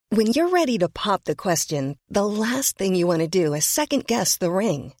When you're ready to pop the question, the last thing you want to do is second-guess the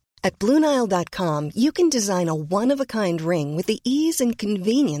ring. At BlueNile.com, you can design a one-of-a-kind ring with the ease and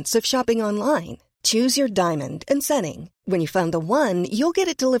convenience of shopping online. Choose your diamond and setting. When you find the one, you'll get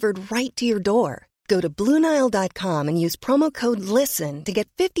it delivered right to your door. Go to BlueNile.com and use promo code LISTEN to get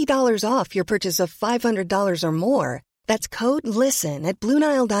 $50 off your purchase of $500 or more. That's code LISTEN at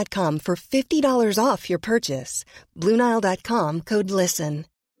BlueNile.com for $50 off your purchase. BlueNile.com, code LISTEN.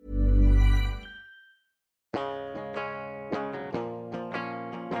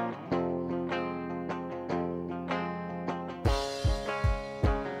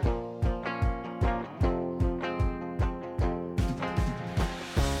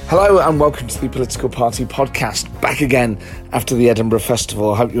 Hello and welcome to the Political Party Podcast, back again after the Edinburgh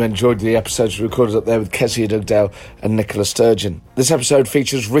Festival. I hope you enjoyed the episodes we recorded up there with Kezia Dugdale and Nicola Sturgeon. This episode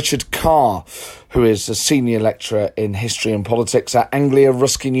features Richard Carr, who is a senior lecturer in history and politics at Anglia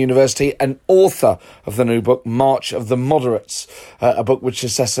Ruskin University and author of the new book, March of the Moderates, a book which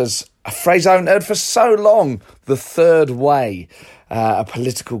assesses a phrase I haven't heard for so long, the third way. A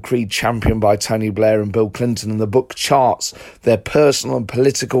political creed championed by Tony Blair and Bill Clinton, and the book charts their personal and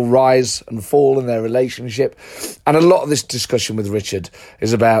political rise and fall in their relationship. And a lot of this discussion with Richard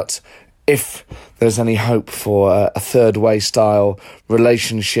is about if there's any hope for a third way style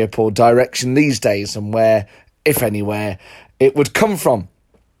relationship or direction these days, and where, if anywhere, it would come from.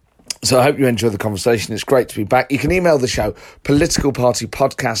 So I hope you enjoy the conversation. It's great to be back. You can email the show,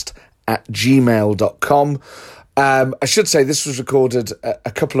 politicalpartypodcast@gmail.com. I should say this was recorded a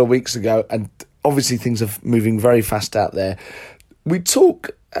couple of weeks ago, and obviously things are moving very fast out there. We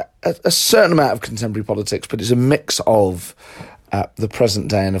talk a certain amount of contemporary politics, but it's a mix of the present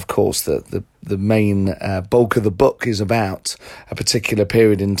day, and of course the main bulk of the book is about a particular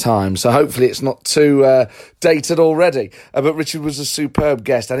period in time. So hopefully it's not too dated already. But Richard was a superb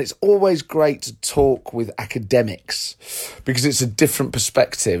guest, and it's always great to talk with academics because it's a different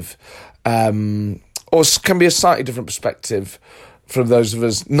perspective. Or can be a slightly different perspective from those of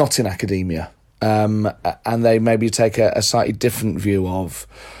us not in academia. And they maybe take a slightly different view of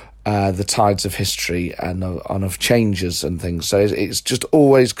the tides of history and of changes and things. So it's just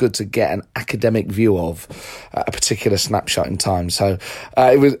always good to get an academic view of a particular snapshot in time. So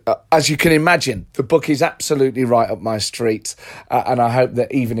it was, as you can imagine, the book is absolutely right up my street. And I hope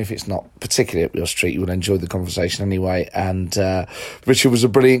that even if it's not particularly up your street, you will enjoy the conversation anyway. And Richard was a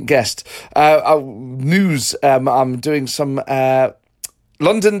brilliant guest. News, I'm doing some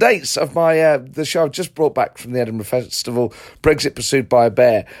London dates of my the show I've just brought back from the Edinburgh Festival, Brexit Pursued by a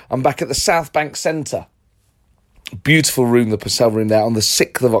Bear. I'm back at the South Bank Centre. Beautiful room, the Purcell Room there, on the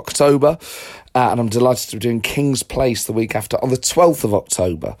 6th of October. And I'm delighted to be doing King's Place the week after, on the 12th of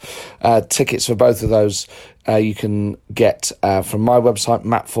October. Tickets for both of those you can get from my website,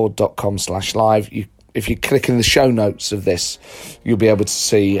 mattford.com/live. If you click in the show notes of this, you'll be able to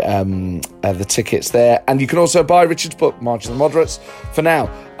see the tickets there. And you can also buy Richard's book, March of the Moderates. For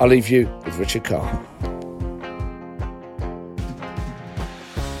now, I'll leave you with Richard Carr.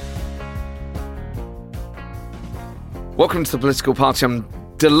 Welcome to the Political Party. I'm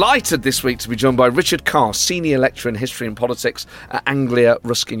delighted this week to be joined by Richard Carr, senior lecturer in history and politics at Anglia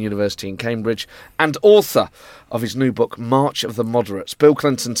Ruskin University in Cambridge, and author of his new book, March of the Moderates, Bill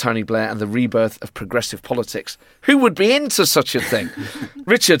Clinton, Tony Blair and the Rebirth of Progressive Politics. Who would be into such a thing?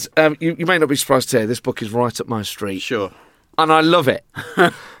 Richard, you may not be surprised to hear this book is right up my street. Sure. And I love it.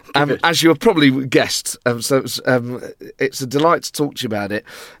 As you have probably guessed. So it's a delight to talk to you about it.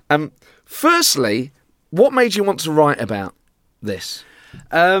 Firstly, what made you want to write about this?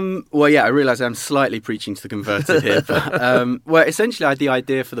 Well, yeah, I realise I'm slightly preaching to the converted here. But, well, essentially, I had the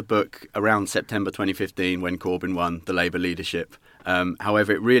idea for the book around September 2015 when Corbyn won the Labour leadership.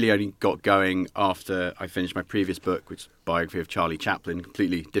 However, it really only got going after I finished my previous book, which is a biography of Charlie Chaplin,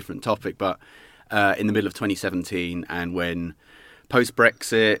 completely different topic, but in the middle of 2017, and when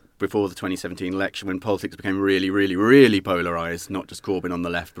post-Brexit, before the 2017 election, when politics became really, really, really polarised, not just Corbyn on the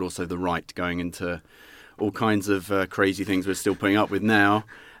left, but also the right going into all kinds of crazy things we're still putting up with now.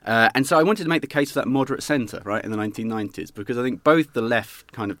 And so I wanted to make the case for that moderate centre, right, in the 1990s, because I think both the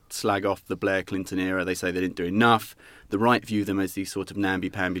left kind of slag off the Blair-Clinton era. They say they didn't do enough. The right view them as these sort of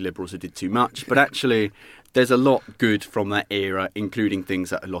namby-pamby liberals who did too much. But actually, there's a lot good from that era, including things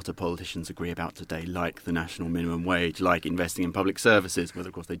that a lot of politicians agree about today, like the national minimum wage, like investing in public services. Whether,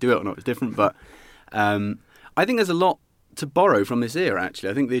 of course, they do it or not is different. But I think there's a lot to borrow from this era, actually.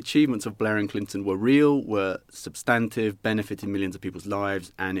 I think the achievements of Blair and Clinton were real, were substantive, benefited millions of people's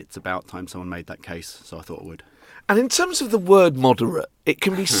lives, and it's about time someone made that case, so I thought I would. And in terms of the word moderate, it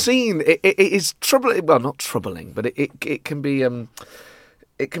can be seen, it is troubling, well, not troubling, but it can be,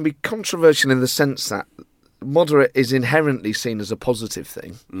 it can be controversial in the sense that moderate is inherently seen as a positive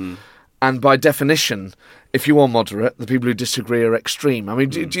thing. And by definition, if you are moderate, the people who disagree are extreme. I mean,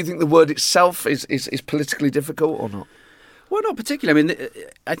 do you think the word itself is politically difficult or not? Well, not particularly. I mean,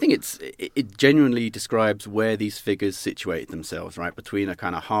 I think it genuinely describes where these figures situate themselves, right? Between a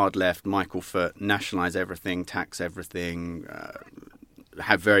kind of hard left, Michael Foot, nationalise everything, tax everything,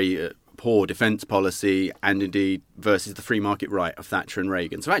 have very poor defence policy, and indeed versus the free market right of Thatcher and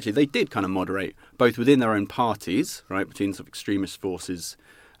Reagan. So actually, they did kind of moderate both within their own parties, right, between sort of extremist forces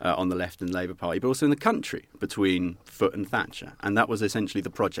on the left and Labour Party, but also in the country between Foot and Thatcher. And that was essentially the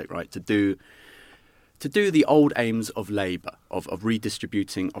project, right, to do the old aims of Labour, of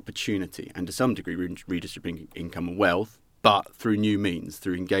redistributing opportunity and to some degree redistributing income and wealth, but through new means,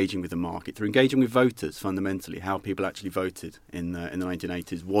 through engaging with the market, through engaging with voters fundamentally. How people actually voted in the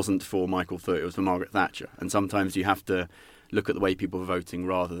 1980s wasn't for Michael Foot, it was for Margaret Thatcher. And sometimes you have to look at the way people were voting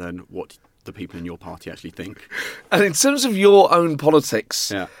rather than what the people in your party actually think. And in terms of your own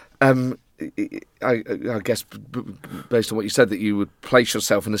politics, Yeah. I guess based on what you said, that you would place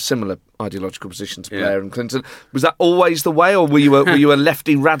yourself in a similar ideological position to Blair and Clinton. Was that always the way, or were you a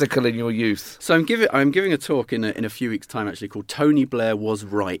lefty radical in your youth? So I'm giving a talk in a few weeks' time actually called "Tony Blair Was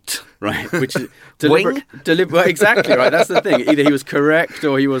Right," which is well, exactly right. That's the thing. Either he was correct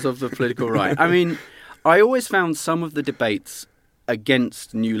or he was of the political right. I mean, I always found some of the debates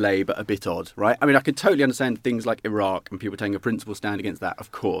against New Labour a bit odd, right? I mean, I could totally understand things like Iraq and people taking a principled stand against that,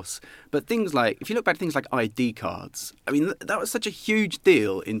 of course. But things like, if you look back at things like ID cards, I mean, that was such a huge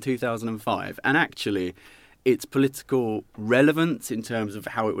deal in 2005. And actually, its political relevance in terms of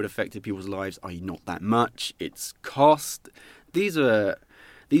how it would have affected people's lives, i.e. not that much, its cost. I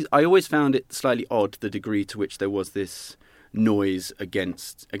always found it slightly odd, the degree to which there was this noise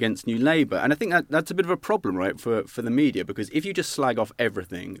against New Labour. And I think that's a bit of a problem, right, for the media, because if you just slag off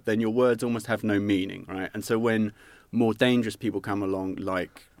everything, then your words almost have no meaning, right? And so when more dangerous people come along,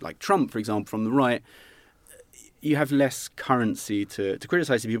 like Trump, for example, from the right, you have less currency to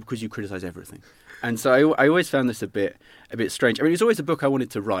criticise people because you criticise everything. And so I always found this a bit strange. I mean, it's always a book I wanted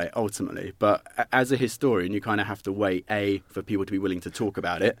to write, ultimately. But as a historian, you kind of have to wait, A, for people to be willing to talk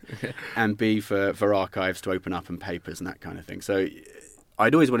about it, and B, for archives to open up and papers and that kind of thing. So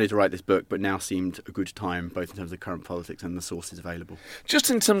I'd always wanted to write this book, but now seemed a good time, both in terms of current politics and the sources available.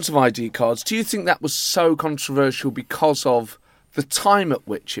 Just in terms of ID cards, do you think that was so controversial because of the time at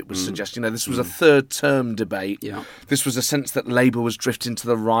which it was suggested? This was a third-term debate. Yeah. This was a sense that Labour was drifting to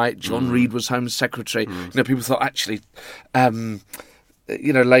the right. John Reid was Home Secretary. People thought actually,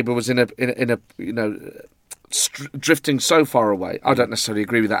 Labour was in a drifting so far away. I don't necessarily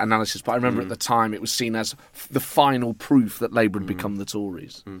agree with that analysis, but I remember at the time it was seen as the final proof that Labour had become the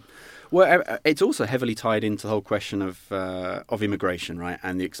Tories. Well, it's also heavily tied into the whole question of immigration, right,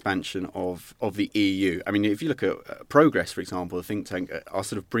 and the expansion of the EU. I mean, if you look at Progress, for example, the think tank are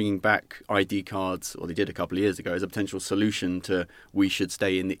sort of bringing back ID cards, or they did a couple of years ago, as a potential solution to we should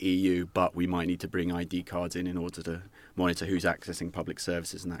stay in the EU, but we might need to bring ID cards in order to monitor who's accessing public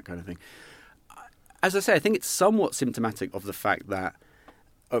services and that kind of thing. As I say, I think it's somewhat symptomatic of the fact that,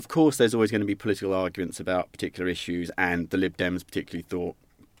 of course, there's always going to be political arguments about particular issues, and the Lib Dems particularly thought,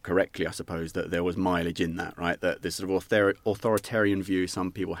 correctly, I suppose, that there was mileage in that, right? That this sort of authoritarian view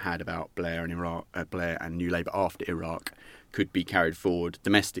some people had about Blair and New Labour after Iraq could be carried forward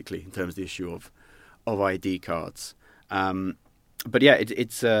domestically in terms of the issue of ID cards. But yeah,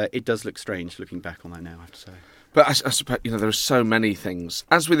 it does look strange looking back on that now, I have to say. But I suppose there are so many things,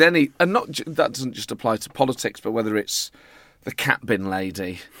 as with any, and that doesn't just apply to politics, but whether it's the cat bin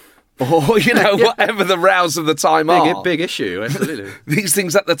lady, or, whatever the rows of the time are. Big issue, absolutely. These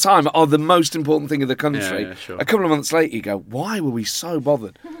things at the time are the most important thing in the country. Yeah, sure. A couple of months later, you go, why were we so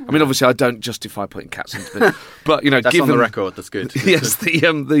bothered? I mean, obviously, I don't justify putting cats into bin, but, that's given, on the record, that's good. Yes,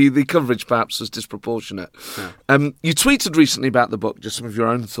 the coverage perhaps was disproportionate. Yeah. You tweeted recently about the book, just some of your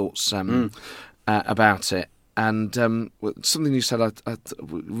own thoughts about it, and something you said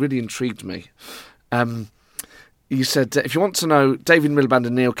really intrigued me. You said, if you want to know David Miliband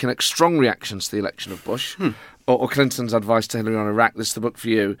and Neil Kinnock's strong reactions to the election of Bush, or Clinton's advice to Hillary on Iraq, this is the book for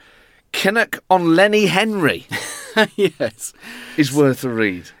you. Kinnock on Lenny Henry yes, is worth a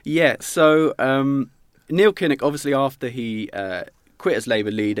read. Yeah, so Neil Kinnock, obviously after he quit as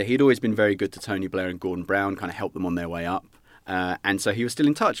Labour leader, he'd always been very good to Tony Blair and Gordon Brown, kind of helped them on their way up. And so he was still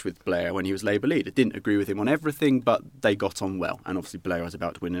in touch with Blair when he was Labour leader. Didn't agree with him on everything, but they got on well. And obviously Blair was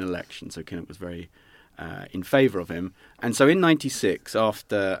about to win an election, so Kinnock was very in favour of him. And so in 96,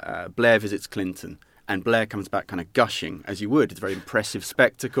 after Blair visits Clinton, and Blair comes back kind of gushing, as you would. It's a very impressive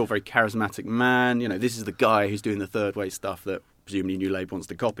spectacle, very charismatic man. This is the guy who's doing the third way stuff that presumably New Labour wants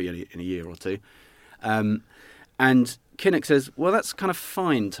to copy in a year or two. And Kinnock says, well, that's kind of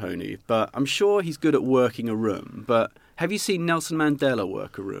fine, Tony, but I'm sure he's good at working a room. But have you seen Nelson Mandela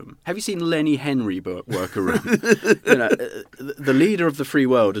work a room? Have you seen Lenny Henry work a room? The leader of the free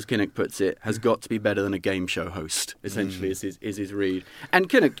world, as Kinnock puts it, has got to be better than a game show host, essentially, is his read. And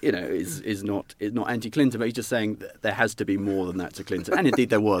Kinnock, is not anti-Clinton, but he's just saying that there has to be more than that to Clinton. And indeed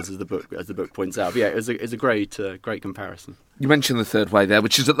there was, as the book points out. But yeah, it's a great comparison. You mentioned the third way there,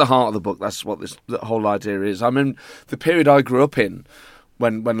 which is at the heart of the book. That's what the whole idea is. I mean, the period I grew up in,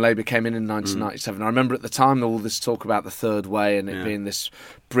 when Labour came in 1997, I remember at the time all this talk about the third way and it being this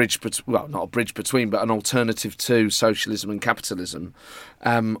bridge, well, not a bridge between, but an alternative to socialism and capitalism,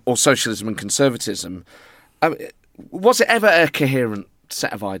 or socialism and conservatism. Was it ever a coherent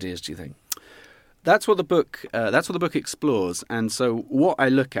set of ideas, do you think? That's what the book explores. And so what I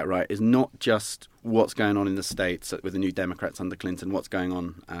look at, right, is not just what's going on in the States with the New Democrats under Clinton, what's going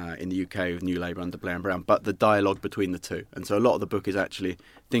on in the UK with New Labour under Blair and Brown, but the dialogue between the two. And so a lot of the book is actually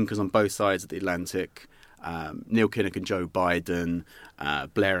thinkers on both sides of the Atlantic, Neil Kinnock and Joe Biden,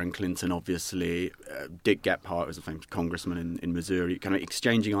 Blair and Clinton, obviously, Dick Gephardt, who's a famous congressman in Missouri, kind of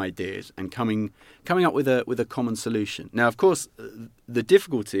exchanging ideas and coming up with a common solution. Now, of course, the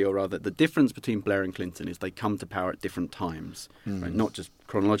difficulty, or rather the difference between Blair and Clinton is they come to power at different times, right? Not just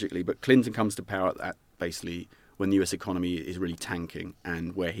chronologically, but Clinton comes to power at basically when the US economy is really tanking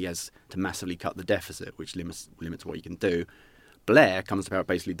and where he has to massively cut the deficit, which limits what he can do. Blair comes to power at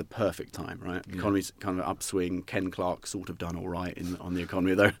basically the perfect time, right? The economy's kind of upswing. Ken Clark sort of done all right on the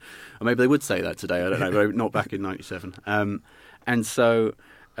economy, though. Or maybe they would say that today, I don't know, but not back in 97. And so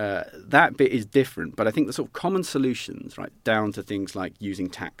that bit is different. But I think the sort of common solutions, right, down to things like using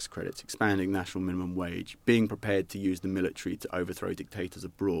tax credits, expanding national minimum wage, being prepared to use the military to overthrow dictators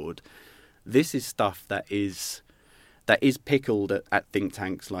abroad, this is stuff that is pickled at think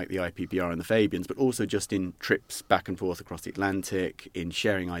tanks like the IPPR and the Fabians, but also just in trips back and forth across the Atlantic, in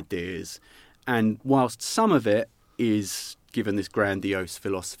sharing ideas. And whilst some of it is given this grandiose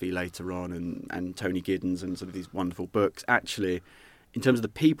philosophy later on and Tony Giddens and sort of these wonderful books, actually, in terms of the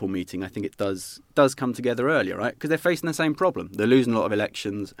people meeting, I think it does come together earlier, right? Because they're facing the same problem. They're losing a lot of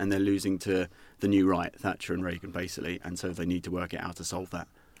elections and they're losing to the new right, Thatcher and Reagan, basically. And so they need to work out how to solve that.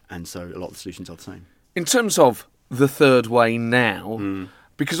 And so a lot of the solutions are the same. In terms of the third way now,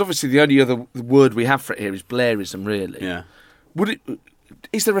 because obviously the only other word we have for it here is Blairism, really. Yeah.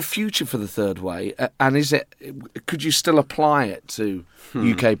 Is there a future for the third way? And could you still apply it to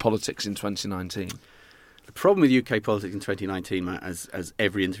UK politics in 2019? The problem with UK politics in 2019, Matt, as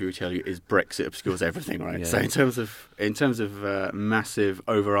every interview will tell you, is Brexit obscures everything, right? Yeah. So in terms of massive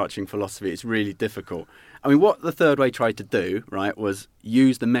overarching philosophy, it's really difficult. I mean, what the third way tried to do, right, was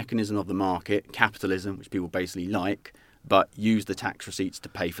use the mechanism of the market, capitalism, which people basically like, but use the tax receipts to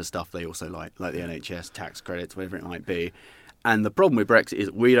pay for stuff they also like the NHS, tax credits, whatever it might be. And the problem with Brexit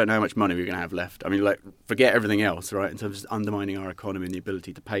is we don't know how much money we're going to have left. I mean, forget everything else, right, in terms of undermining our economy and the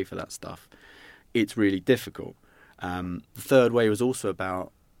ability to pay for that stuff. It's really difficult. The third way was also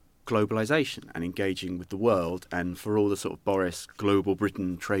about globalisation and engaging with the world. And for all the sort of Boris Global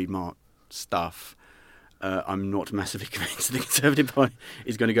Britain trademark stuff, I'm not massively convinced the Conservative Party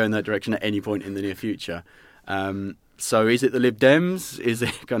is going to go in that direction at any point in the near future. So is it the Lib Dems? Is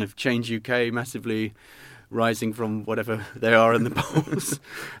it kind of Change UK massively rising from whatever they are in the polls?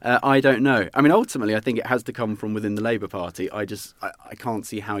 I don't know. I mean, ultimately, I think it has to come from within the Labour Party. I can't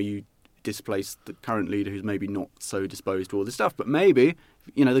see how you displace the current leader who's maybe not so disposed to all this stuff. But maybe,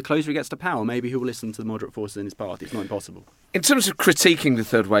 the closer he gets to power, maybe he'll listen to the moderate forces in his party. It's not impossible. In terms of critiquing the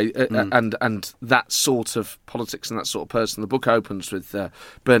third way and that sort of politics and that sort of person, the book opens with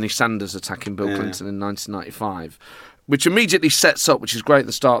Bernie Sanders attacking Bill Clinton in 1995, which immediately sets up, which is great at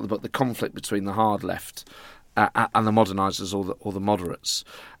the start of the book, the conflict between the hard left and the modernisers or the moderates.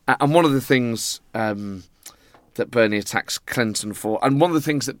 And one of the things that Bernie attacks Clinton for, and one of the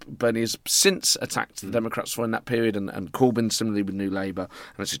things that Bernie has since attacked the Democrats for in that period, and Corbyn similarly with New Labour,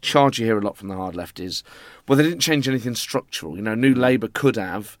 and it's a charge you hear a lot from the hard left, is, well, they didn't change anything structural. New Labour could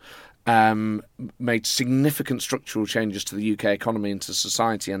have made significant structural changes to the UK economy and to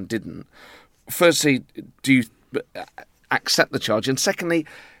society and didn't. Firstly, do you accept the charge? And secondly,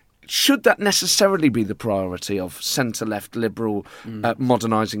 should that necessarily be the priority of centre-left liberal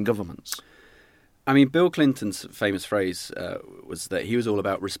modernising governments? I mean, Bill Clinton's famous phrase was that he was all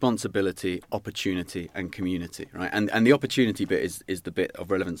about responsibility, opportunity, and community, right? And the opportunity bit is the bit of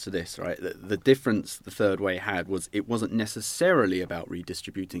relevance to this, right? The difference the third way had was it wasn't necessarily about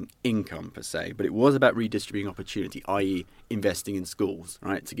redistributing income per se, but it was about redistributing opportunity, i.e. investing in schools,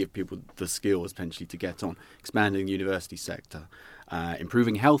 right, to give people the skills potentially to get on, expanding the university sector,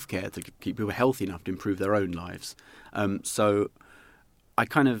 improving healthcare to keep people healthy enough to improve their own lives. So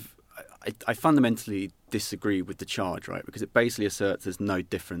I fundamentally disagree with the charge, right? Because it basically asserts there's no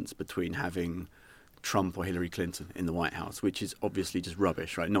difference between having Trump or Hillary Clinton in the White House, which is obviously just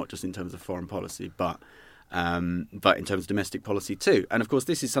rubbish, right? Not just in terms of foreign policy, but in terms of domestic policy too. And of course,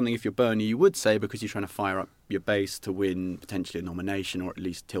 this is something, if you're Bernie, you would say because you're trying to fire up your base to win potentially a nomination, or at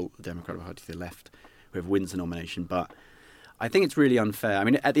least tilt the Democratic Party to the left, whoever wins the nomination. But I think it's really unfair. I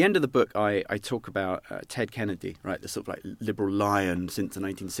mean, at the end of the book, I talk about Ted Kennedy, right, the sort of like liberal lion since the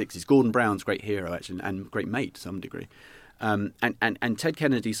 1960s. Gordon Brown's great hero, actually, and great mate to some degree. And Ted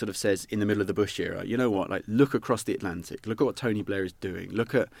Kennedy sort of says in the middle of the Bush era, you know what, like, look across the Atlantic, look at what Tony Blair is doing,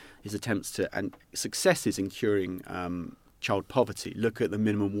 look at his attempts to, and successes in curing child poverty, look at the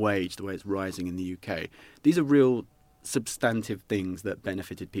minimum wage, the way it's rising in the UK. These are real substantive things that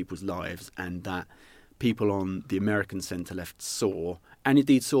benefited people's lives and that people on the American centre-left saw, and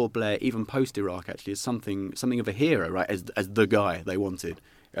indeed saw Blair even post-Iraq actually as something of a hero, right, as the guy they wanted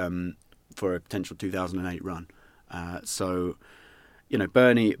for a potential 2008 run. So, you know,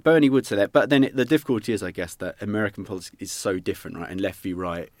 Bernie would say that, but then the difficulty is, I guess, that American politics is so different, right, and left v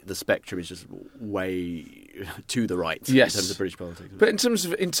right, the spectrum is just way to the right in terms of British politics. But in terms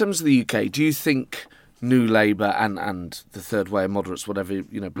of the UK, do you think New Labour and the third way, moderates, whatever,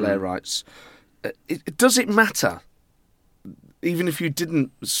 you know, Blair writes, does it matter, even if you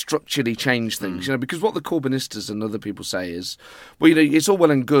didn't structurally change things? You know, because what the Corbynistas and other people say is, well, you know, it's all well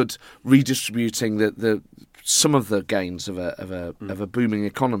and good redistributing the some of the gains of a booming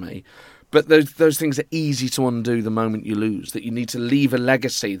economy, but those things are easy to undo the moment you lose. That you need to leave a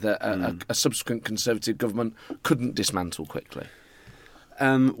legacy that a subsequent Conservative government couldn't dismantle quickly.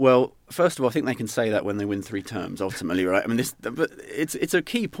 Well, first of all, I think they can say that when they win 3 terms, ultimately, right? I mean, but it's a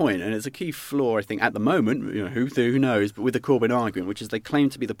key point, and it's a key flaw, I think, at the moment. You know, who knows? But with the Corbyn argument, which is they claim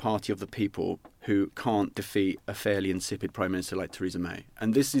to be the party of the people who can't defeat a fairly insipid prime minister like Theresa May,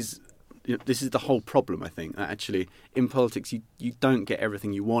 and this is the whole problem. I think that actually in politics, you don't get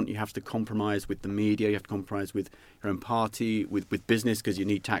everything you want. You have to compromise with the media. You have to compromise with your own party, with business, because you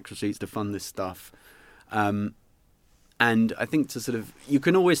need tax receipts to fund this stuff. And I think you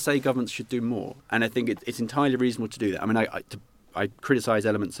can always say governments should do more. And I think it's entirely reasonable to do that. I mean, I criticise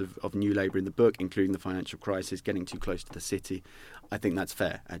elements of New Labour in the book, including the financial crisis, getting too close to the city. I think that's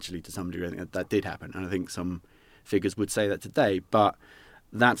fair, actually, to some degree. I think that did happen. And I think some figures would say that today. But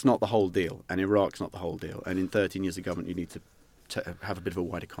that's not the whole deal. And Iraq's not the whole deal. And in 13 years of government, you need to have a bit of a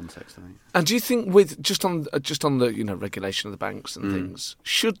wider context, I think. And do you think, with just on the, you know, regulation of the banks and things,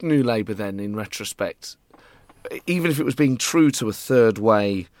 should New Labour then, in retrospect, even if it was being true to a third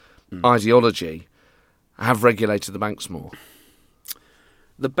way ideology, have regulated the banks more?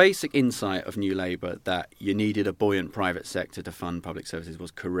 The basic insight of New Labour that you needed a buoyant private sector to fund public services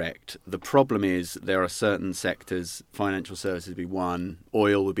was correct. The problem is there are certain sectors, financial services would be one,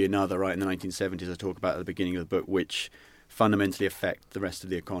 oil would be another, right, in the 1970s I talk about at the beginning of the book, which fundamentally affect the rest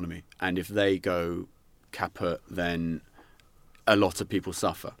of the economy. And if they go kaput, then a lot of people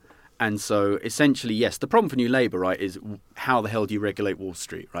suffer. And so, essentially, yes, the problem for New Labour, right, is how the hell do you regulate Wall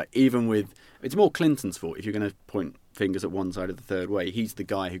Street, right? Even with, it's more Clinton's fault. If you're going to point fingers at one side of the third way, he's the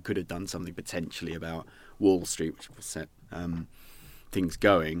guy who could have done something potentially about Wall Street, which will set things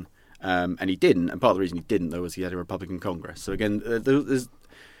going. And he didn't. And part of the reason he didn't, though, was he had a Republican Congress. So again, there's,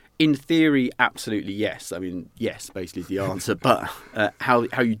 in theory, absolutely yes. I mean, yes, basically is the answer. But how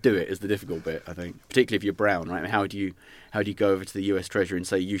you do it is the difficult bit, I think. Particularly if you're Brown, right? I mean, how do you go over to the US Treasury and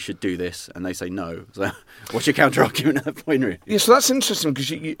say you should do this, and they say no? So what's your counter argument at that point, really? Yeah, so that's interesting because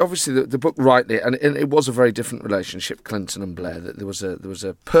you obviously the book rightly, and it was a very different relationship, Clinton and Blair. That there was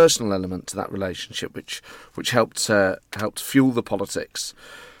a personal element to that relationship which helped fuel the politics.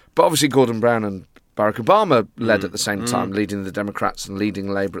 But obviously Gordon Brown and Barack Obama led at the same time, leading the Democrats and leading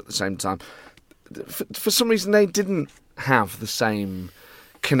Labour at the same time. For some reason, they didn't have the same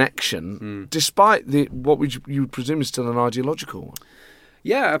connection, despite what you would presume is still an ideological one.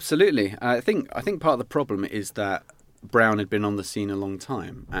 Yeah, absolutely. I think part of the problem is that Brown had been on the scene a long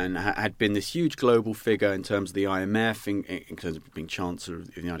time and had been this huge global figure in terms of the IMF, in terms of being Chancellor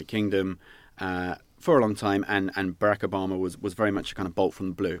of the United Kingdom, for a long time, and Barack Obama was very much a kind of bolt from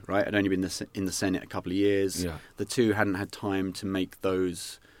the blue, right? Had only been in the Senate a couple of years. Yeah. The two hadn't had time to make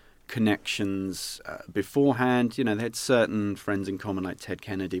those connections beforehand. You know, they had certain friends in common like Ted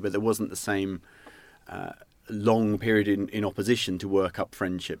Kennedy, but there wasn't the same long period in opposition to work up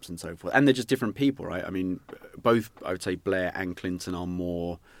friendships and so forth. And they're just different people, right? I mean, both, I would say, Blair and Clinton are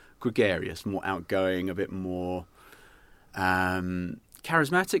more gregarious, more outgoing, a bit more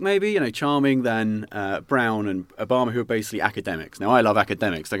charismatic, maybe, charming than Brown and Obama, who are basically academics. Now, I love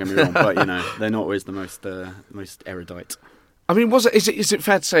academics, don't get me wrong, but, they're not always the most erudite. I mean, is it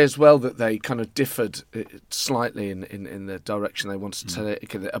fair to say as well that they kind of differed slightly in the direction they wanted to take?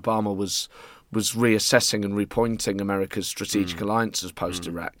 Obama was reassessing and repointing America's strategic alliances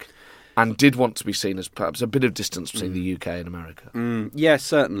post-Iraq and did want to be seen as perhaps a bit of distance between the UK and America. Yes,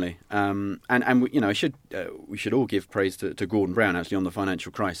 certainly. And we should all give praise to Gordon Brown, actually, on the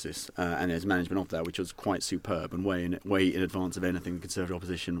financial crisis and his management of that, which was quite superb and way in advance of anything the Conservative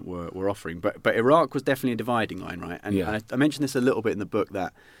opposition were offering. But Iraq was definitely a dividing line, right? And I mentioned this a little bit in the book,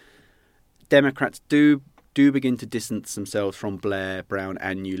 that Democrats do begin to distance themselves from Blair, Brown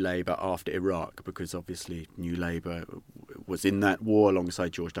and New Labour after Iraq, because obviously New Labour was in that war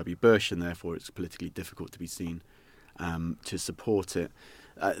alongside George W. Bush, and therefore it's politically difficult to be seen to support it.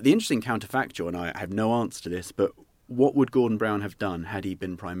 The interesting counterfactual, and I have no answer to this, but what would Gordon Brown have done had he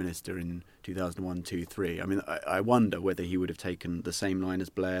been Prime Minister in 2001, 2, 3? I mean, I wonder whether he would have taken the same line as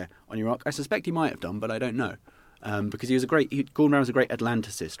Blair on Iraq. I suspect he might have done, but I don't know. Because Gordon Brown was a great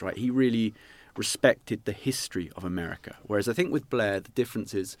Atlanticist, right? He really respected the history of America. Whereas I think with Blair, the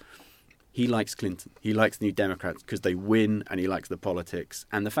difference is he likes Clinton. He likes the New Democrats because they win, and he likes the politics.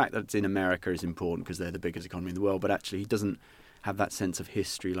 And the fact that it's in America is important because they're the biggest economy in the world. But actually, he doesn't have that sense of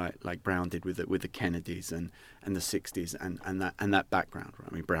history like Brown did with the Kennedys and the 60s and that background. Right?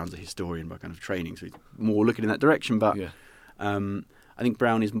 I mean, Brown's a historian by kind of training, so he's more looking in that direction. But I think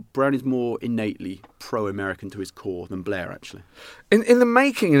Brown is more innately pro-American to his core than Blair, actually. In the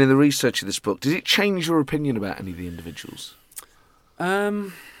making and in the research of this book, did it change your opinion about any of the individuals? I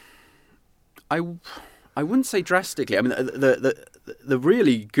wouldn't say drastically. I mean, the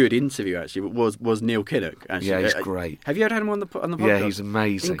really good interview actually was Neil Kinnock. Actually. Yeah, he's great. Have you ever had him on the podcast? Yeah, he's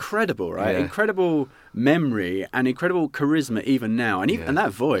amazing. Incredible, right? Yeah. Incredible memory and incredible charisma even now, and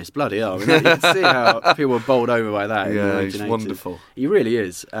that voice, bloody hell! I mean, you can see how people were bowled over by that. Yeah, he's wonderful. He really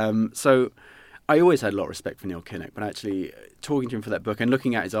is. So I always had a lot of respect for Neil Kinnock, but actually talking to him for that book and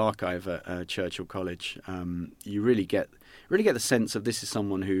looking at his archive at Churchill College, you really get the sense of this is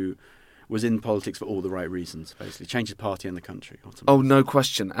someone who was in politics for all the right reasons, basically. Changed his party and the country. Ultimately. Oh, no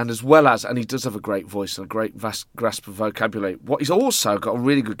question. And and he does have a great voice and a great vast grasp of vocabulary. What he's also got a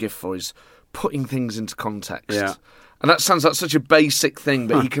really good gift for is putting things into context. Yeah. And that sounds like such a basic thing,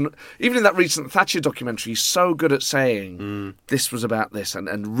 but he can, even in that recent Thatcher documentary, he's so good at saying this was about this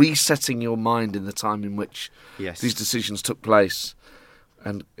and resetting your mind in the time in which these decisions took place.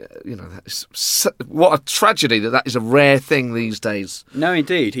 And, what a tragedy that is a rare thing these days. No,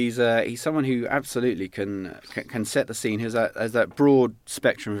 indeed. He's someone who absolutely can set the scene. He has that broad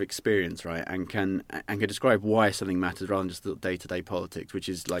spectrum of experience, right? And can describe why something matters rather than just the day-to-day politics, which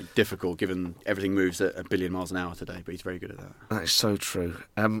is difficult given everything moves at 1 billion miles an hour today. But he's very good at that. That is so true.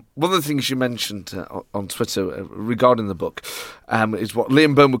 One of the things you mentioned on Twitter regarding the book is what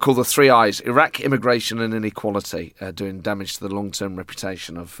Liam Byrne would call the 3 I's: Iraq, immigration and inequality, doing damage to the long-term reputation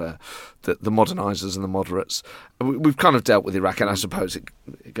of the modernisers and the moderates. We've kind of dealt with Iraq, and I suppose it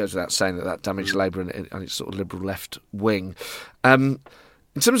goes without saying that damaged Labour and its sort of liberal left wing. In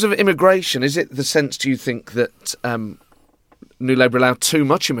terms of immigration, is it the sense, do you think, that New Labour allowed too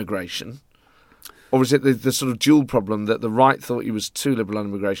much immigration? Or is it the sort of dual problem that the right thought he was too liberal on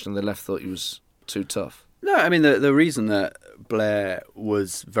immigration and the left thought he was too tough? No, I mean, the reason that Blair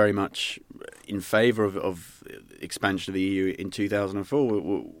was very much in favour of expansion of the EU in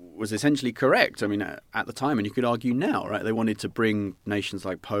 2004 was essentially correct. I mean, at the time, and you could argue now, right? They wanted to bring nations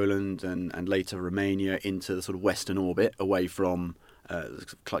like Poland and later Romania into the sort of Western orbit, away from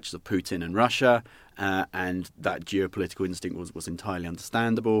the clutches of Putin and Russia, and that geopolitical instinct was entirely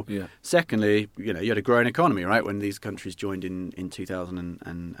understandable. Yeah. Secondly, you had a growing economy, right, when these countries joined in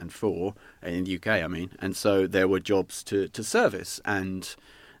 2004, in the UK, I mean, and so there were jobs to service, and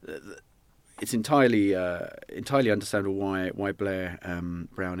it's entirely understandable why Blair,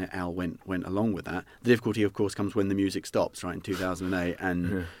 Brown et al. went along with that. The difficulty, of course, comes when the music stops, right, in 2008,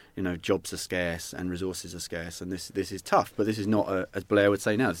 and jobs are scarce and resources are scarce, and this is tough. But this is not, as Blair would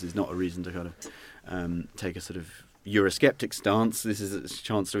say now, this is not a reason to kind of take a sort of Eurosceptic stance. This is a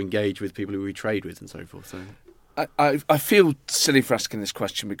chance to engage with people who we trade with and so forth. So. I feel silly for asking this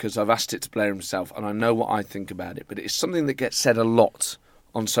question because I've asked it to Blair himself, and I know what I think about it. But it's something that gets said a lot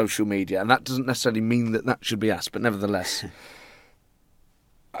on social media, and that doesn't necessarily mean that should be asked, but nevertheless.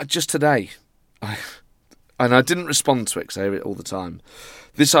 just today, and I didn't respond to it because I hear it all the time.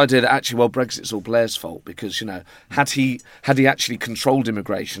 This idea that actually, Brexit's all Blair's fault because, had he actually controlled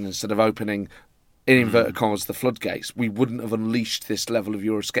immigration instead of opening, in inverted commas, the floodgates, we wouldn't have unleashed this level of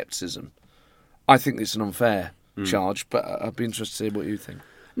Euroscepticism. I think it's an unfair charge, but I'd be interested to hear what you think.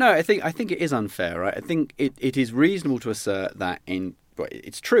 No, I think it is unfair, right? I think it is reasonable to assert that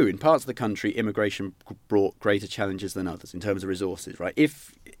it's true, in parts of the country, immigration brought greater challenges than others in terms of resources, right?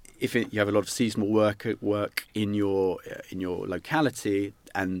 If you have a lot of seasonal work in your locality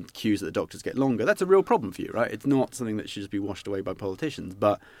and queues at the doctors get longer, that's a real problem for you, right? It's not something that should just be washed away by politicians,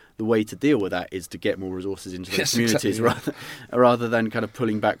 but the way to deal with that is to get more resources into those communities, exactly, rather than kind of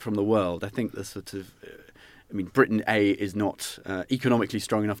pulling back from the world. I think the sort of... Britain, is not economically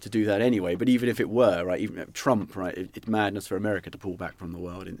strong enough to do that anyway. But even if it were, right, even Trump, right, it's madness for America to pull back from the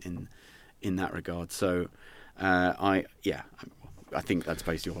world in that regard. So, I think that's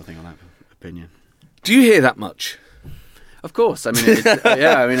based your whole thing on that opinion. Do you hear that much? Of course. I mean,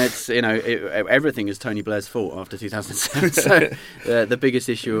 it's everything is Tony Blair's fault after 2007. So the biggest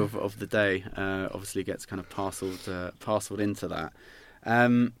issue of the day obviously gets kind of parceled into that.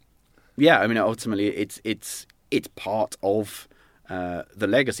 Ultimately, it's part of the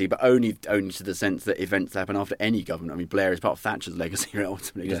legacy, but only to the sense that events happen after any government. I mean, Blair is part of Thatcher's legacy, right?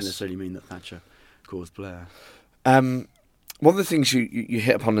 Ultimately, it doesn't necessarily mean that Thatcher caused Blair. One of the things you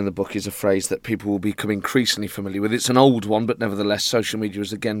hit upon in the book is a phrase that people will become increasingly familiar with. It's an old one, but nevertheless, social media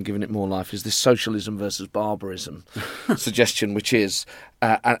has again given it more life, is this socialism versus barbarism suggestion, which is,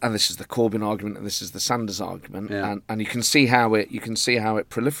 and this is the Corbyn argument and this is the Sanders argument, and you can see how it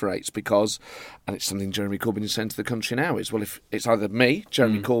proliferates because, and it's something Jeremy Corbyn is saying to the country now, is, well, if it's either me,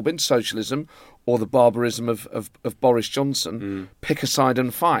 Jeremy Corbyn, socialism, or the barbarism of Boris Johnson, pick a side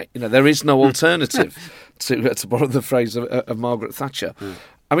and fight. There is no alternative, to borrow the phrase of Margaret Thatcher.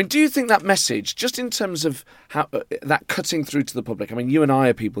 I mean, do you think that message, just in terms of how that cutting through to the public, I mean, you and I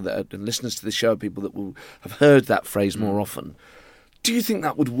are people and listeners to the show are people that will have heard that phrase more often. Do you think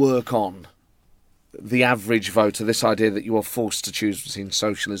that would work on the average voter, this idea that you are forced to choose between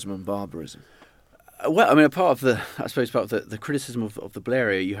socialism and barbarism? Well, I mean, part of the criticism of the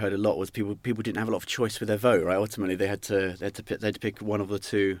Blair era you heard a lot was people didn't have a lot of choice with their vote, right? Ultimately, they had to pick one of the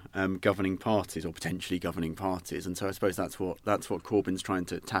two governing parties or potentially governing parties, and so I suppose that's what Corbyn's trying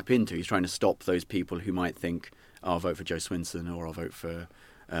to tap into. He's trying to stop those people who might think, I'll vote for Jo Swinson or I'll vote for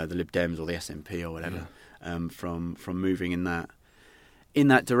the Lib Dems or the SNP or whatever, from moving in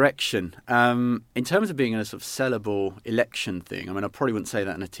that direction. In terms of being a sort of sellable election thing, I mean, I probably wouldn't say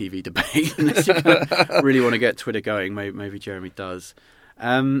that in a TV debate unless you really want to get Twitter going. Maybe Jeremy does.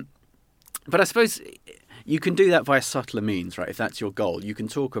 But I suppose you can do that via subtler means, right? If that's your goal, you can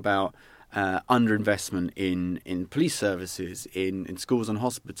talk about underinvestment in police services, in schools and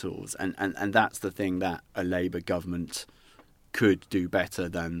hospitals, and that's the thing that a Labour government could do better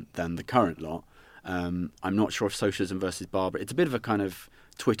than the current lot. I'm not sure if socialism versus barbarism. It's a bit of a kind of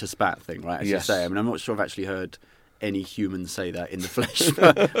Twitter spat thing, right? As you say. I mean, I'm not sure I've actually heard any human say that in the flesh.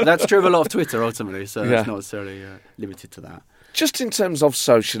 But that's true of a lot of Twitter, ultimately. So it's not necessarily limited to that. Just in terms of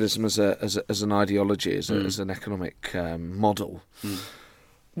socialism as an ideology, as an economic model,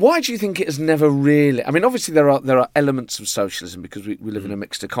 why do you think it has never really... I mean, obviously there are elements of socialism because we live in a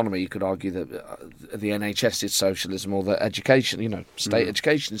mixed economy. You could argue that the NHS is socialism or that education, state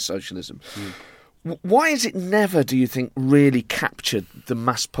education is socialism. Why is it never, do you think, really captured the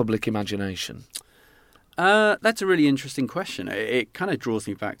mass public imagination? That's a really interesting question. It kind of draws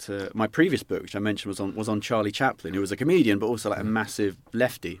me back to my previous book, which I mentioned was on Charlie Chaplin, who was a comedian, but also like a massive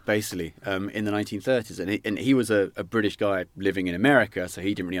lefty, basically, in the 1930s. And he was a British guy living in America, so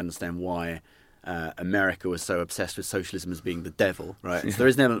he didn't really understand why America was so obsessed with socialism as being the devil, right? So there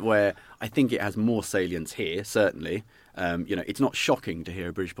is an element where I think it has more salience here, certainly. It's not shocking to hear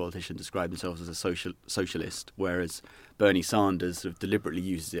a British politician describe themselves as a socialist, whereas Bernie Sanders sort of deliberately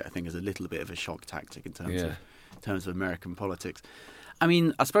uses it, I think, as a little bit of a shock tactic in terms of American politics. I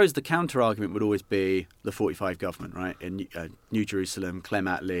mean, I suppose the counter-argument would always be the 45 government, right? In New Jerusalem, Clem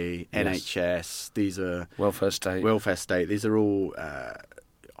Attlee, NHS, these are... Welfare state. These are all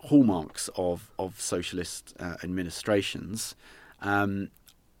hallmarks of socialist administrations.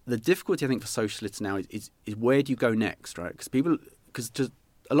 The difficulty, I think, for socialists now is where do you go next, right? Because to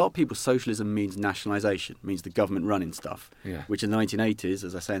a lot of people, socialism means nationalisation, means the government running stuff, which in the 1980s,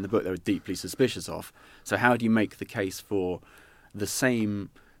 as I say in the book, they were deeply suspicious of. So how do you make the case for the same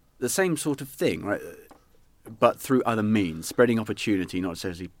sort of thing, right? But through other means, spreading opportunity, not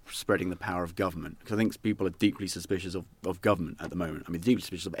necessarily spreading the power of government. Because I think people are deeply suspicious of government at the moment. I mean, deeply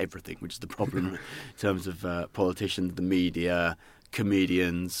suspicious of everything, which is the problem in terms of politicians, the media,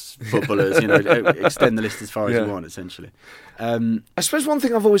 comedians, footballers, extend the list as far as you want, essentially. I suppose one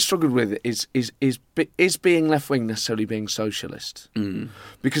thing I've always struggled with is being left-wing necessarily being socialist?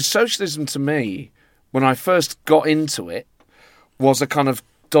 Because socialism to me, when I first got into it, was a kind of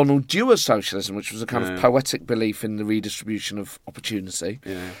Donald Dewar socialism, which was a kind of poetic belief in the redistribution of opportunity.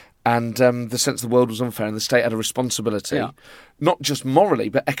 And the sense the world was unfair and the state had a responsibility, not just morally,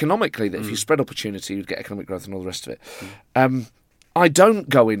 but economically, that if you spread opportunity, you'd get economic growth and all the rest of it. I don't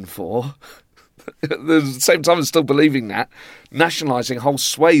go in for, at the same time as still believing that, nationalising whole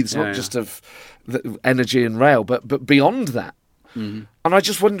swathes, not just of the energy and rail, but beyond that. And I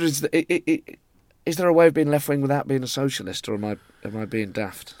just wonder, is there a way of being left-wing without being a socialist, or am I being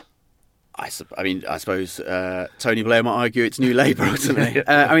daft? I suppose Tony Blair might argue it's New Labour ultimately.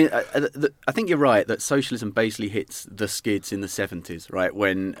 I think you're right that socialism basically hits the skids in the 70s, right?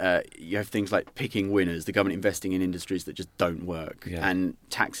 When you have things like picking winners, the government investing in industries that just don't work, and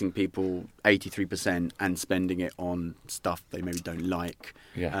taxing people 83% and spending it on stuff they maybe don't like.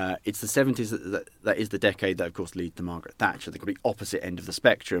 It's the 70s that is the decade that, of course, leads to Margaret Thatcher, the complete opposite end of the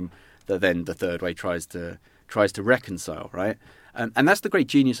spectrum that then the Third Way tries to reconcile, right? And that's the great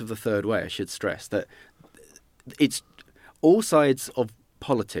genius of the Third Way, I should stress, that it's all sides of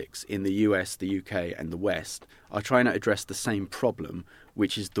politics in the US, the UK and the West are trying to address the same problem,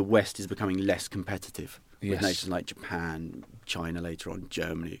 which is the West is becoming less competitive with nations like Japan, China later on,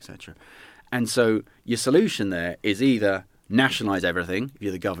 Germany, etc. And so your solution there is either nationalise everything, if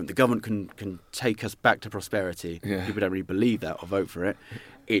you're the government can take us back to prosperity. People don't really believe that or vote for it.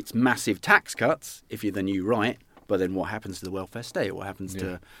 It's massive tax cuts if you're the new right. But then what happens to the welfare state? What happens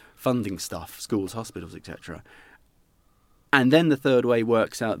to funding stuff, schools, hospitals, etc.? And then the Third Way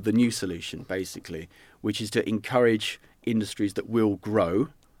works out the new solution, basically, which is to encourage industries that will grow,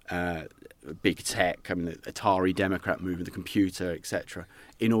 big tech, the Atari Democrat movement, the computer, etc.,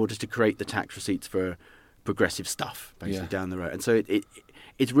 in order to create the tax receipts for progressive stuff, basically, down the road. And so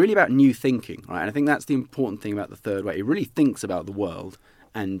it's really about new thinking, right? And I think that's the important thing about the Third Way. It really thinks about the world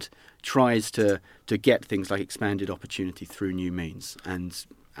and tries to get things like expanded opportunity through new means. And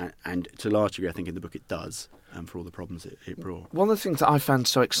to a large degree, I think in the book it does, for all the problems it brought. One of the things that I found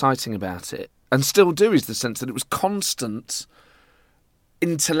so exciting about it, and still do, is the sense that it was constant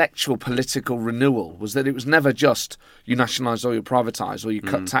intellectual political renewal, was that it was never just you nationalise or you privatise or you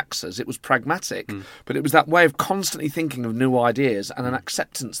cut taxes. It was pragmatic, but it was that way of constantly thinking of new ideas and an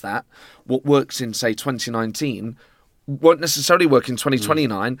acceptance that what works in, say, 2019 won't necessarily work in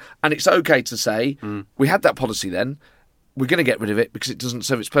 2029, and it's okay to say we had that policy then, we're going to get rid of it because it doesn't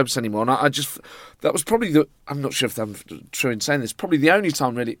serve its purpose anymore. And that was probably I'm not sure if I'm true in saying this, probably the only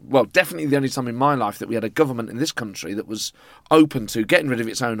time really, well, definitely the only time in my life that we had a government in this country that was open to getting rid of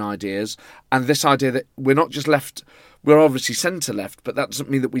its own ideas, and this idea that we're not just left, we're obviously centre-left, but that doesn't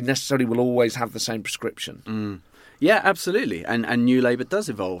mean that we necessarily will always have the same prescription. Yeah, absolutely. And New Labour does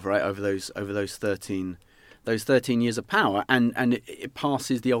evolve, right, over those 13 years of power, and it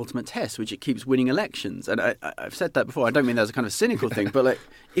passes the ultimate test, which it keeps winning elections. And I've said that before. I don't mean that as a kind of cynical thing, but like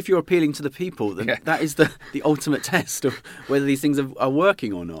if you're appealing to the people, then that is the ultimate test of whether these things are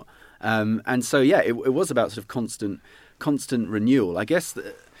working or not. And so, it was about sort of constant renewal. I guess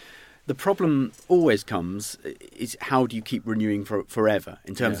the problem always comes is how do you keep renewing forever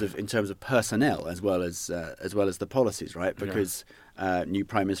in terms of personnel as well as the policies, right? Because new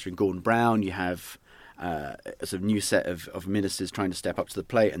Prime Minister in Gordon Brown, you have a sort of new set of ministers trying to step up to the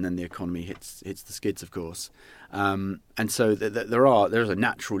plate, and then the economy hits the skids, of course. And so there is a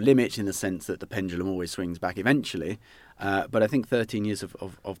natural limit in the sense that the pendulum always swings back eventually. But I think 13 years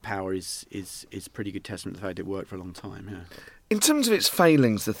of power is pretty good testament to the fact it worked for a long time. Yeah. In terms of its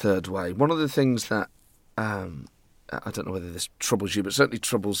failings, the Third Way, one of the things that I don't know whether this troubles you, but certainly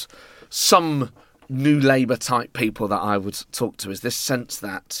troubles some New Labour type people that I would talk to, is this sense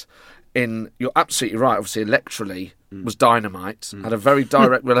that you're absolutely right, obviously electorally was dynamite, had a very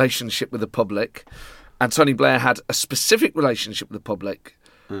direct relationship with the public, and Tony Blair had a specific relationship with the public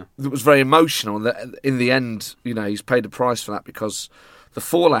that was very emotional, and that in the end, he's paid a price for that because the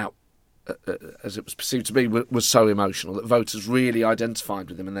fallout, as it was perceived to be, was so emotional that voters really identified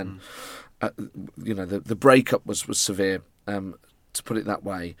with him, and then the breakup was severe, to put it that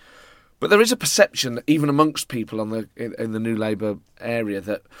way. But there is a perception, even amongst people in the New Labour area,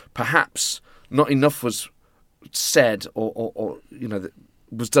 that perhaps not enough was said or that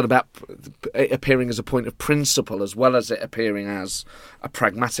was done about it appearing as a point of principle as well as it appearing as a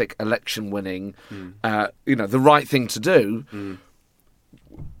pragmatic election-winning, the right thing to do.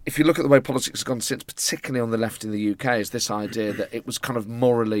 If you look at the way politics has gone since, particularly on the left in the UK, is this idea that it was kind of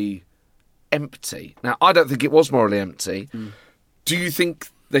morally empty. Now, I don't think it was morally empty. Do you think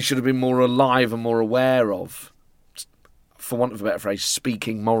they should have been more alive and more aware of, for want of a better phrase,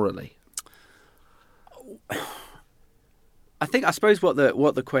 speaking morally? I suppose what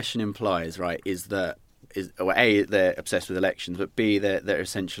the question implies, right, is that A, they're obsessed with elections, but B, they're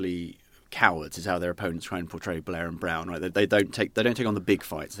essentially cowards, is how their opponents try and portray Blair and Brown, right? They don't take on the big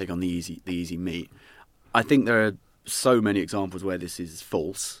fights, they take on the easy meat. I think there are so many examples where this is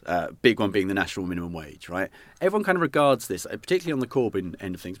false. Big one being the national minimum wage, right? Everyone kind of regards this, particularly on the Corbyn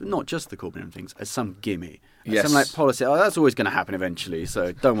end of things, but not just the Corbyn end of things, as some gimme. Yes. Some like policy. Oh, that's always going to happen eventually,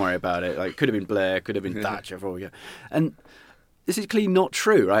 so don't worry about it. Like, could have been Blair, could have been Thatcher, for all we go. And this is clearly not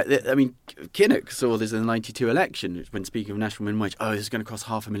true, right? I mean, Kinnock saw this in the 92 election when speaking of national minimum wage. Oh, this is going to cost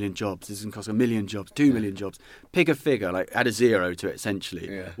 500,000 jobs. This is going to cost 1 million jobs, 2 million jobs. Pick a figure, like add a zero to it,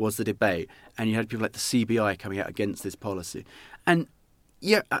 essentially, was the debate. And you had people like the CBI coming out against this policy. And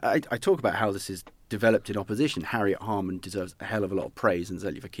yeah, I talk about how this is developed in opposition. Harriet Harman deserves a hell of a lot of praise, and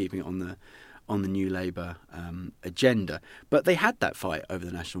certainly for keeping it on the New Labour agenda. But they had that fight over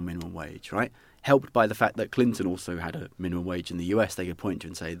the national minimum wage, right? Helped by the fact that Clinton also had a minimum wage in the US. They could point to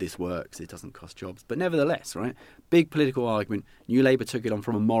and say, this works, it doesn't cost jobs. But nevertheless, right, big political argument. New Labour took it on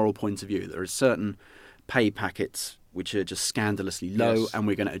from a moral point of view. There are certain pay packets which are just scandalously low, and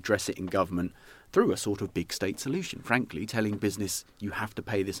we're going to address it in government through a sort of big state solution, frankly, telling business you have to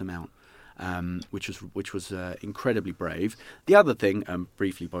pay this amount. Which was incredibly brave. The other thing,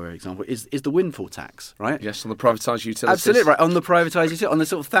 briefly by way of example, is the windfall tax, right? Yes, on the privatised utilities. Absolutely right, on the privatised utilities, on the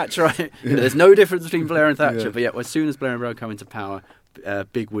sort of Thatcherite. There's no difference between Blair and Thatcher, but yet as soon as Blair and Brown come into power,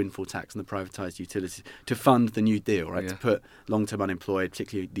 big windfall tax on the privatised utilities to fund the New Deal, right? To put long-term unemployed,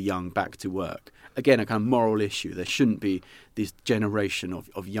 particularly the young, back to work. Again, a kind of moral issue. There shouldn't be this generation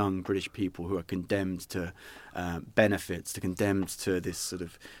of young British people who are condemned to benefits, condemned to this sort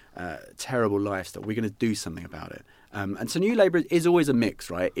of terrible lifestyle. We're going to do something about it. And so New Labour is always a mix,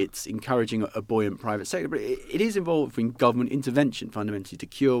 right? It's encouraging a buoyant private sector, but it is involving government intervention fundamentally to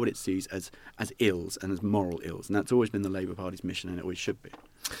cure what it sees as ills and as moral ills. And that's always been the Labour Party's mission, and it always should be.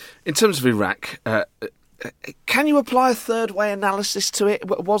 In terms of Iraq, can you apply a third way analysis to it?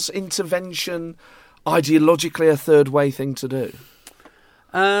 Was intervention ideologically a third way thing to do?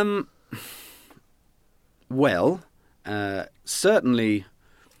 Well, certainly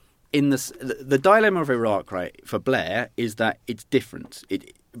in the dilemma of Iraq, right, for Blair is that it's different.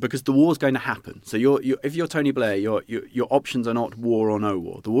 Because the war's going to happen. So if you're Tony Blair, your options are not war or no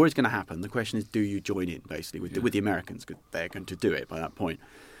war. The war is going to happen. The question is, do you join in, basically, with the Americans? Because they're going to do it by that point.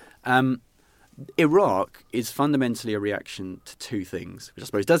 Iraq is fundamentally a reaction to two things, which I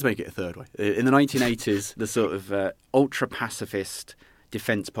suppose does make it a third way. In the 1980s, the sort of ultra-pacifist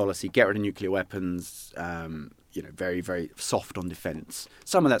defence policy, get rid of nuclear weapons, very, very soft on defence.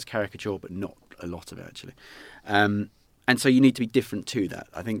 Some of that's caricature, but not a lot of it, actually. And so you need to be different to that.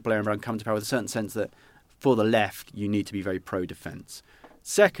 I think Blair and Brown come to power with a certain sense that for the left, you need to be very pro-defence.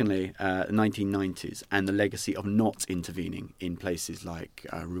 Secondly, the 1990s and the legacy of not intervening in places like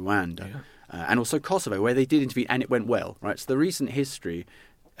Rwanda and also Kosovo, where they did intervene and it went well. Right. So the recent history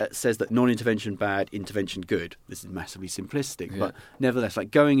says that non-intervention bad, intervention good. This is massively simplistic, but nevertheless,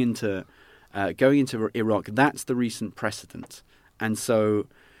 like going into Iraq, that's the recent precedent. And so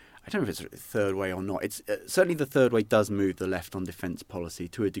I don't know if it's a third way or not. It's certainly the third way does move the left on defence policy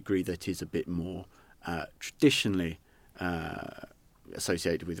to a degree that is a bit more traditionally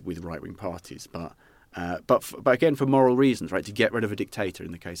associated with right-wing parties, but again for moral reasons, right? To get rid of a dictator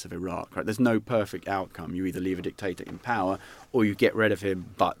in the case of Iraq, right? There's no perfect outcome. You either leave a dictator in power or you get rid of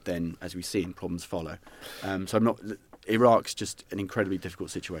him, but then, as we've seen, problems follow. So Iraq's just an incredibly difficult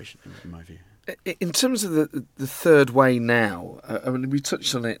situation in my view. In terms of the third way now, I mean, we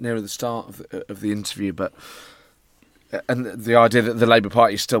touched on it near the start of the interview, but and the idea that the Labour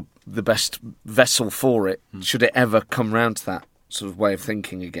Party is still the best vessel for it, should it ever come round to that sort of way of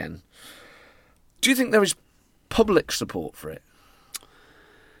thinking again. Do you think there is public support for it?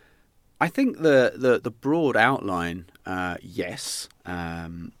 I think the broad outline, yes,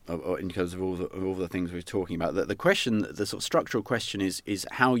 because of all the things we're talking about. The question, the sort of structural question is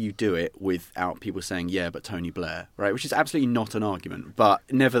how you do it without people saying, yeah, but Tony Blair, right? Which is absolutely not an argument. But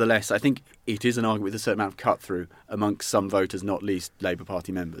nevertheless, I think it is an argument with a certain amount of cut-through amongst some voters, not least Labour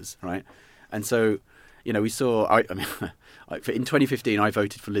Party members, right? And so, we saw, in 2015, I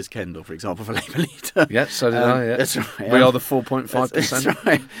voted for Liz Kendall, for example, for Labour leader. Yeah, so did I, yeah. That's right. We are the 4.5%. That's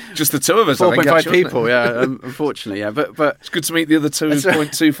right. Just the two of us, 4.5 people, yeah, unfortunately, yeah. But it's good to meet the other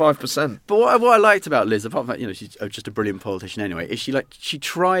 2.25%. But what I liked about Liz, apart from that, she's just a brilliant politician anyway, is she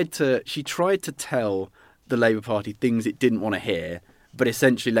tried to tell the Labour Party things it didn't want to hear But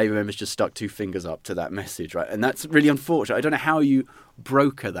essentially, Labour members just stuck two fingers up to that message, right? And that's really unfortunate. I don't know how you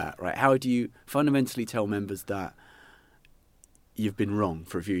broker that, right? How do you fundamentally tell members that you've been wrong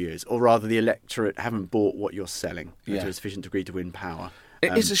for a few years, or rather the electorate haven't bought what you're selling to a sufficient degree to win power?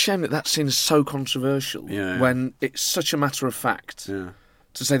 It is a shame that that's seen as so controversial when it's such a matter of fact to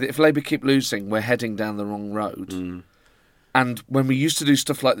say that if Labour keep losing, we're heading down the wrong road. And when we used to do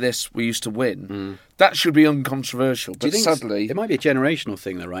stuff like this, we used to win. That should be uncontroversial. But sadly... It might be a generational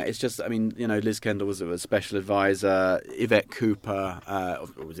thing, though, right? It's just, I mean, Liz Kendall was a special advisor, Yvette Cooper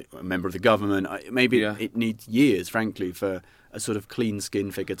was a member of the government. Maybe it needs years, frankly, for a sort of clean-skin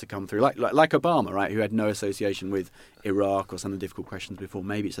figure to come through. Like Obama, right, who had no association with Iraq or some of the difficult questions before.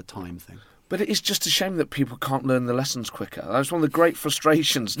 Maybe it's a time thing. But it is just a shame that people can't learn the lessons quicker. That's one of the great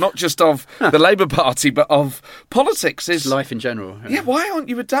frustrations, not just of the Labour Party, but of politics. Is life in general. Yeah, why aren't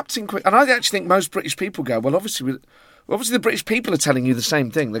you adapting quick? And I actually think most British people go, well, obviously the British people are telling you the same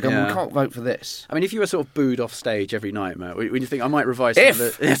thing. They're going, we can't vote for this. I mean, if you were sort of booed off stage every night, Matt, when you think, I might revise some of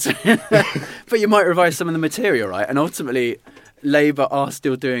the... But you might revise some of the material, right? And ultimately, Labour are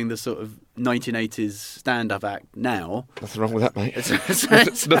still doing the sort of 1980s stand-up act now. Nothing wrong with that, mate.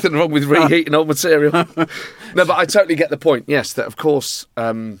 There's nothing wrong with reheating old material. No, but I totally get the point, yes, that of course...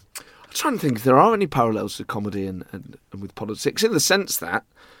 I'm trying to think if there are any parallels to comedy and with politics, in the sense that,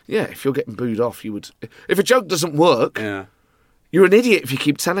 if you're getting booed off, you would... If a joke doesn't work, you're an idiot if you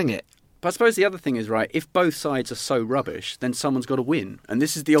keep telling it. But I suppose the other thing is, right, if both sides are so rubbish, then someone's got to win. And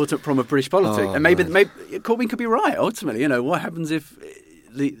this is the ultimate problem of British politics. And maybe Corbyn could be right, ultimately. What happens if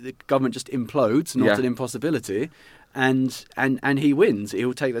the government just implodes, not an impossibility, and he wins?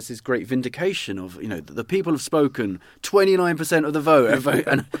 He'll take this great vindication of, the people have spoken, 29% of the vote,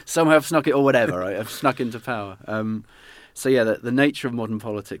 and somehow have snuck it, or whatever, right, have snuck into power. The nature of modern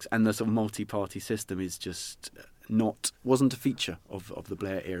politics and the sort of multi-party system is just... wasn't a feature of the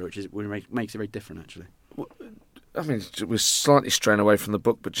Blair era, which makes it very different, actually. I mean, we're slightly straying away from the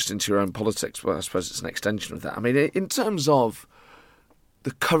book, but just into your own politics. Well, I suppose it's an extension of that. I mean, in terms of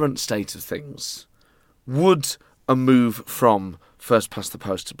the current state of things, would a move from first past the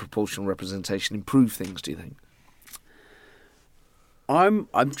post to proportional representation improve things, do you think? I'm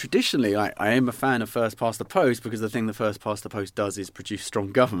traditionally, I am a fan of first past the post, because the thing the first past the post does is produce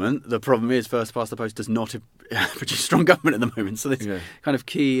strong government. The problem is first past the post does not produce strong government at the moment. So this kind of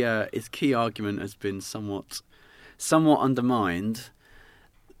key argument has been somewhat undermined.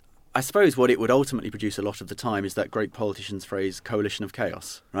 I suppose what it would ultimately produce a lot of the time is that great politician's phrase, coalition of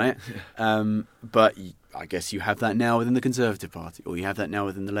chaos, right? But I guess you have that now within the Conservative Party, or you have that now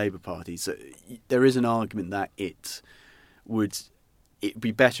within the Labour Party. So there is an argument that it'd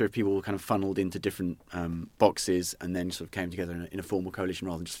be better if people were kind of funneled into different boxes and then sort of came together in a formal coalition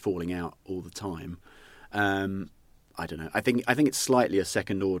rather than just falling out all the time. I don't know. I think it's slightly a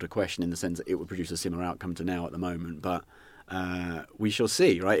second order question in the sense that it would produce a similar outcome to now at the moment, but we shall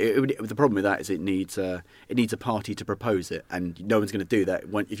see. Right? The problem with that is it needs a party to propose it, and no one's going to do that.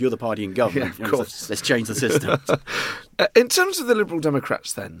 If you're the party in government, of course. Let's change the system. In terms of the Liberal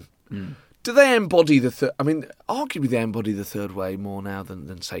Democrats, then. Do they embody arguably they embody the third way more now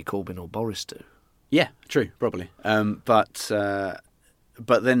than say, Corbyn or Boris do? Yeah, true, probably.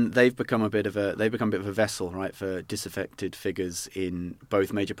 But then they've become a bit of a vessel, right, for disaffected figures in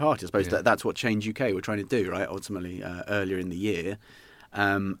both major parties. I suppose that's what Change UK were trying to do, right, ultimately earlier in the year.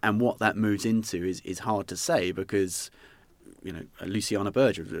 And what that moves into is hard to say, because Luciana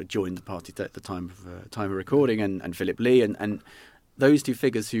Berger joined the party at the time of recording, and Philip Lee, and those two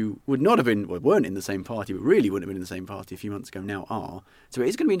figures who weren't in the same party, but really wouldn't have been in the same party a few months ago, now are. So it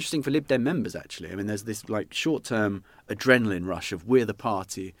is going to be interesting for Lib Dem members, actually. I mean, there's this short-term adrenaline rush of we're the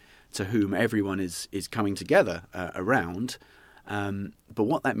party to whom everyone is coming together around. But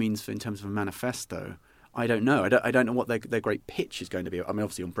what that means in terms of a manifesto, I don't know. I don't know what their great pitch is going to be. I mean,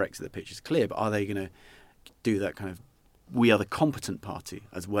 obviously on Brexit the pitch is clear, but are they going to do that kind of we are the competent party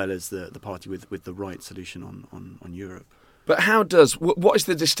as well as the party with the right solution on Europe? But what is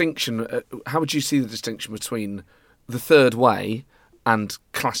the distinction? How would you see the distinction between the third way and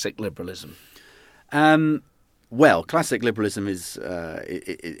classic liberalism? Well, classic liberalism is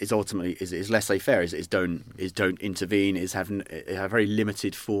ultimately laissez-faire. Is don't intervene. Is have a very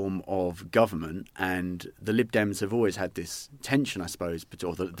limited form of government, and the Lib Dems have always had this tension, I suppose,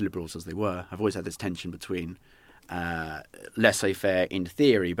 or the Liberals as they were have always had this tension between laissez-faire in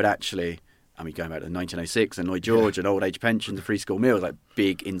theory, but actually. I mean, going back to 1906 and Lloyd George and old age pensions, the free school meals, like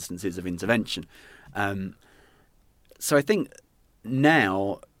big instances of intervention. So I think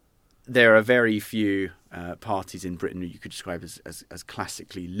now there are very few parties in Britain that you could describe as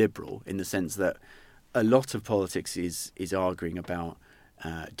classically liberal, in the sense that a lot of politics is arguing about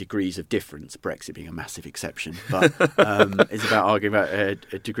degrees of difference, Brexit being a massive exception, but it's about arguing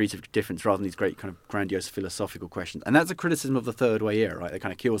about degrees of difference rather than these great kind of grandiose philosophical questions. And that's a criticism of the third way era, right? The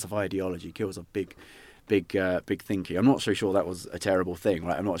kind of kills of ideology, kills of big thinking. I'm not so sure that was a terrible thing,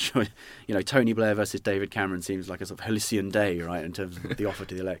 right? I'm not sure, Tony Blair versus David Cameron seems like a sort of halcyon day, right, in terms of the offer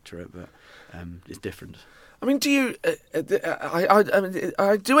to the electorate, but it's different. I mean, do you?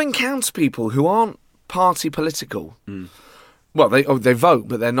 I do encounter people who aren't party political. Well, they vote,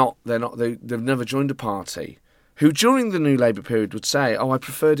 but they're not. They've never joined a party. Who during the New Labour period would say, "Oh, I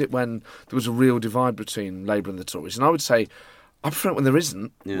preferred it when there was a real divide between Labour and the Tories," and I would say, "I prefer it when there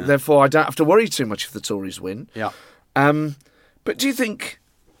isn't. Yeah. Therefore, I don't have to worry too much if the Tories win." Yeah. But do you think,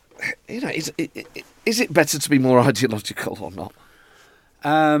 is it better to be more ideological or not?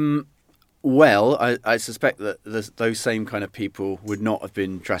 Well, I suspect that those same kind of people would not have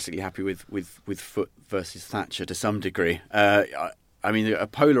been drastically happy with Foot versus Thatcher to some degree. I mean, a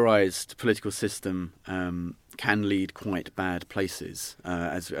polarised political system can lead quite bad places,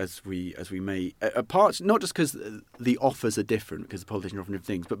 as we may. Apart, not just because the offers are different, because the politicians are offering different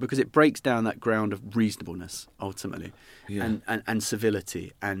things, but because it breaks down that ground of reasonableness ultimately, and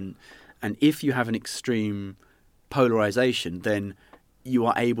civility. And if you have an extreme polarisation, then you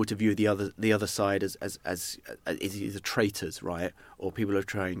are able to view the other side as either traitors, right, or people are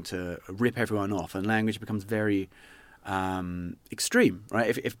trying to rip everyone off, and language becomes very extreme,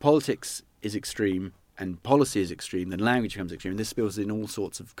 right? If politics is extreme and policy is extreme, then language becomes extreme. This spills in all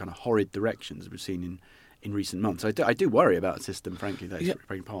sorts of kind of horrid directions we've seen in recent months. So I do worry about a system, frankly, that is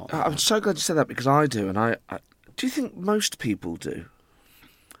very part. I'm so glad you said that, because I do, and I do you think most people do?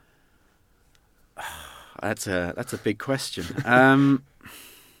 That's a big question.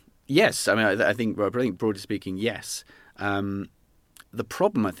 Yes, I mean, I think broadly speaking, yes. The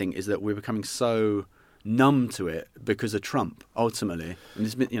problem, I think, is that we're becoming so numb to it because of Trump. Ultimately, and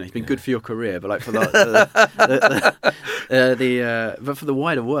it's been good for your career, but like for but for the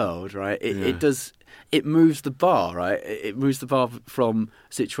wider world, right? It moves the bar, right? It moves the bar from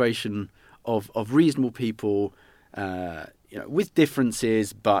a situation of reasonable people. With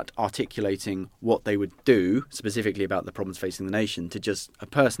differences, but articulating what they would do specifically about the problems facing the nation, to just a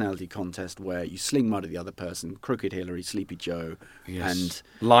personality contest where you sling mud at the other person, Crooked Hillary, Sleepy Joe, and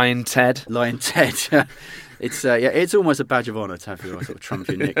Lying Ted. It's almost a badge of honour to have your sort of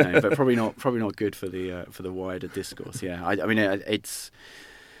Trumpian nickname, but probably not good for the wider discourse. Yeah, I mean it's.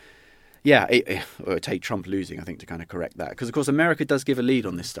 Yeah, it would take Trump losing, I think, to kind of correct that. Because, of course, America does give a lead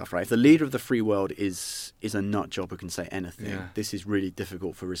on this stuff, right? If the leader of the free world is a nut job who can say anything, this is really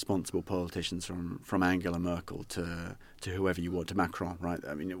difficult for responsible politicians from Angela Merkel to whoever you want, to Macron, right?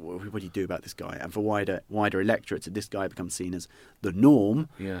 I mean, what do you do about this guy? And for wider electorates, if this guy becomes seen as the norm,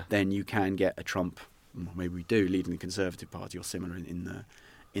 then you can get a Trump, maybe we do, leading the Conservative Party or similar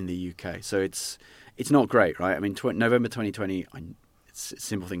in the UK. So it's not great, right? I mean, November 2020... It's a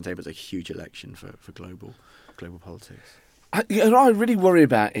simple thing to say, but it's a huge election for global politics. What I really worry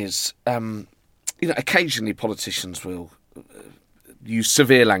about is, occasionally politicians will use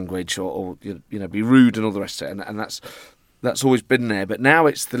severe language or be rude and all the rest of it, and that's always been there. But now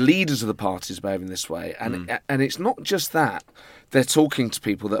it's the leaders of the parties behaving this way, and it's not just that. They're talking to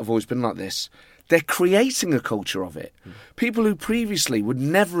people that have always been like this. They're creating a culture of it. People who previously would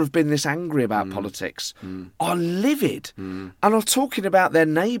never have been this angry about politics are livid and are talking about their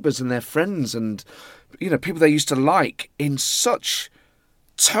neighbours and their friends and people they used to like in such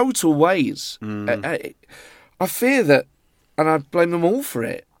total ways. I fear that, and I blame them all for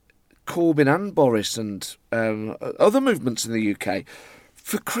it, Corbyn and Boris and other movements in the UK,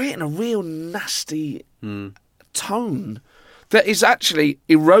 for creating a real nasty tone that is actually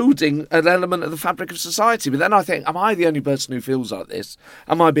eroding an element of the fabric of society. But then I think, am I the only person who feels like this?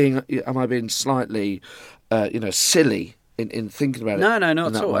 Am I being slightly, silly in thinking about it? No,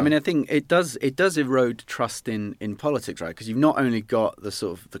 not at all. Way? I mean, I think it does erode trust in politics, right? Because you've not only got the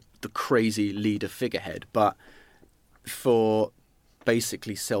sort of the crazy leader figurehead, but for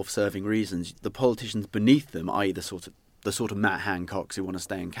basically self-serving reasons, the politicians beneath them, i.e. the sort of Matt Hancocks who want to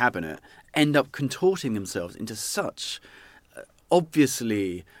stay in cabinet, end up contorting themselves into such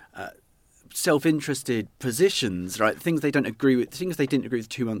obviously self-interested positions, right? Things they don't agree with, things they didn't agree with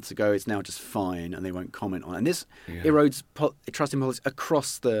 2 months ago, it's now just fine and they won't comment on. And this erodes trust in politics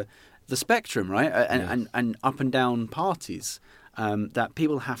across the spectrum, right? And up and down parties, that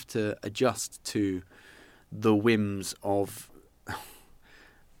people have to adjust to the whims of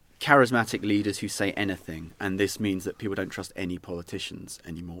charismatic leaders who say anything. And this means that people don't trust any politicians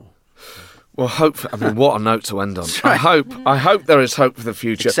anymore. Well, what a note to end on. I hope there is hope for the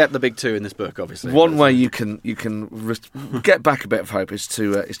future. Except the big two in this book, obviously. One way you can get back a bit of hope is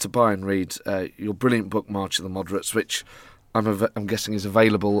to buy and read your brilliant book, March of the Moderates, which I'm guessing is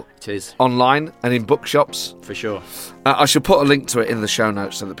available online and in bookshops. For sure. I shall put a link to it in the show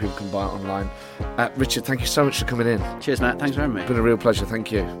notes so that people can buy it online. Richard, thank you so much for coming in. Cheers, Matt. Thanks for having me. It's been a real pleasure.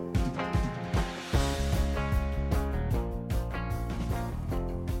 Thank you.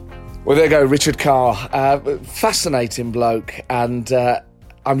 Well, there you go, Richard Carr. Fascinating bloke, and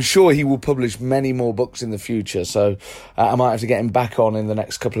I'm sure he will publish many more books in the future, so I might have to get him back on in the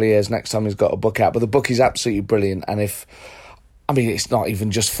next couple of years, next time he's got a book out. But the book is absolutely brilliant, and it's not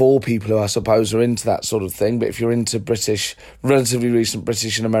even just for people who I suppose are into that sort of thing, but if you're into relatively recent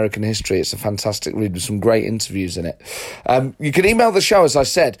British and American history, it's a fantastic read with some great interviews in it. You can email the show, as I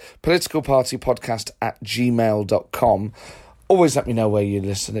said, politicalpartypodcast@gmail.com. Always let me know where you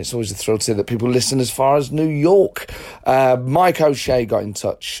listen. It's always a thrill to hear that people listen as far as New York. Mike O'Shea got in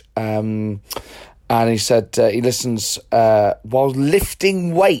touch and he said he listens while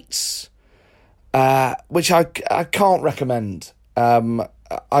lifting weights, which I can't recommend. I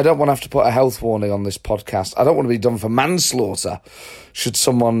don't want to have to put a health warning on this podcast. I don't want to be done for manslaughter should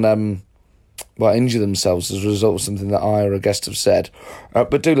someone injure themselves as a result of something that I or a guest have said.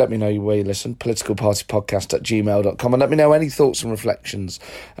 But do let me know where you listen, politicalpartypodcast@gmail.com, and let me know any thoughts and reflections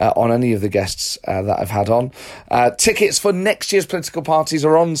on any of the guests that I've had on. Tickets for next year's political parties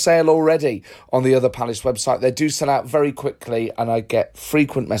are on sale already on the Other Palace website. They do sell out very quickly, and I get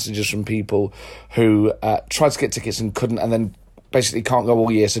frequent messages from people who tried to get tickets and couldn't, and then basically can't go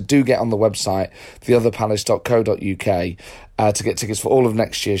all year. So do get on the website, theotherpalace.co.uk, to get tickets for all of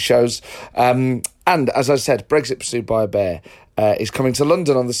next year's shows. And as I said, Brexit Pursued by a Bear is coming to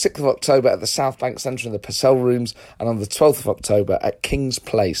London on the 6th of October at the South Bank Centre in the Purcell Rooms, and on the 12th of October at King's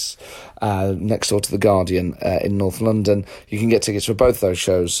Place, next door to The Guardian in North London. You can get tickets for both those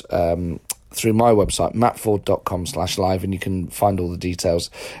shows through my website, mattford.com/live, and you can find all the details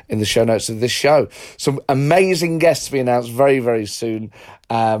in the show notes of this show. Some amazing guests to be announced very, very soon.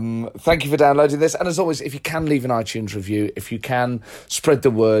 Thank you for downloading this. And as always, if you can leave an iTunes review, if you can spread the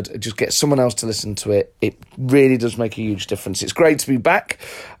word, just get someone else to listen to it. It really does make a huge difference. It's great to be back,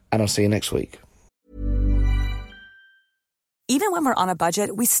 and I'll see you next week. Even when we're on a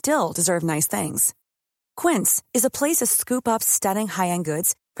budget, we still deserve nice things. Quince is a place to scoop up stunning high-end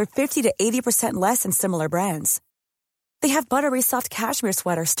goods for 50 to 80% less than similar brands. They have buttery soft cashmere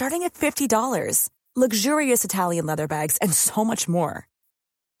sweaters starting at $50, luxurious Italian leather bags, and so much more.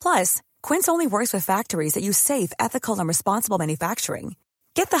 Plus, Quince only works with factories that use safe, ethical, and responsible manufacturing.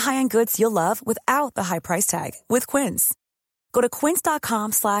 Get the high-end goods you'll love without the high price tag with Quince. Go to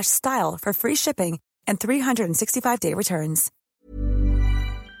quince.com/style for free shipping and 365-day returns.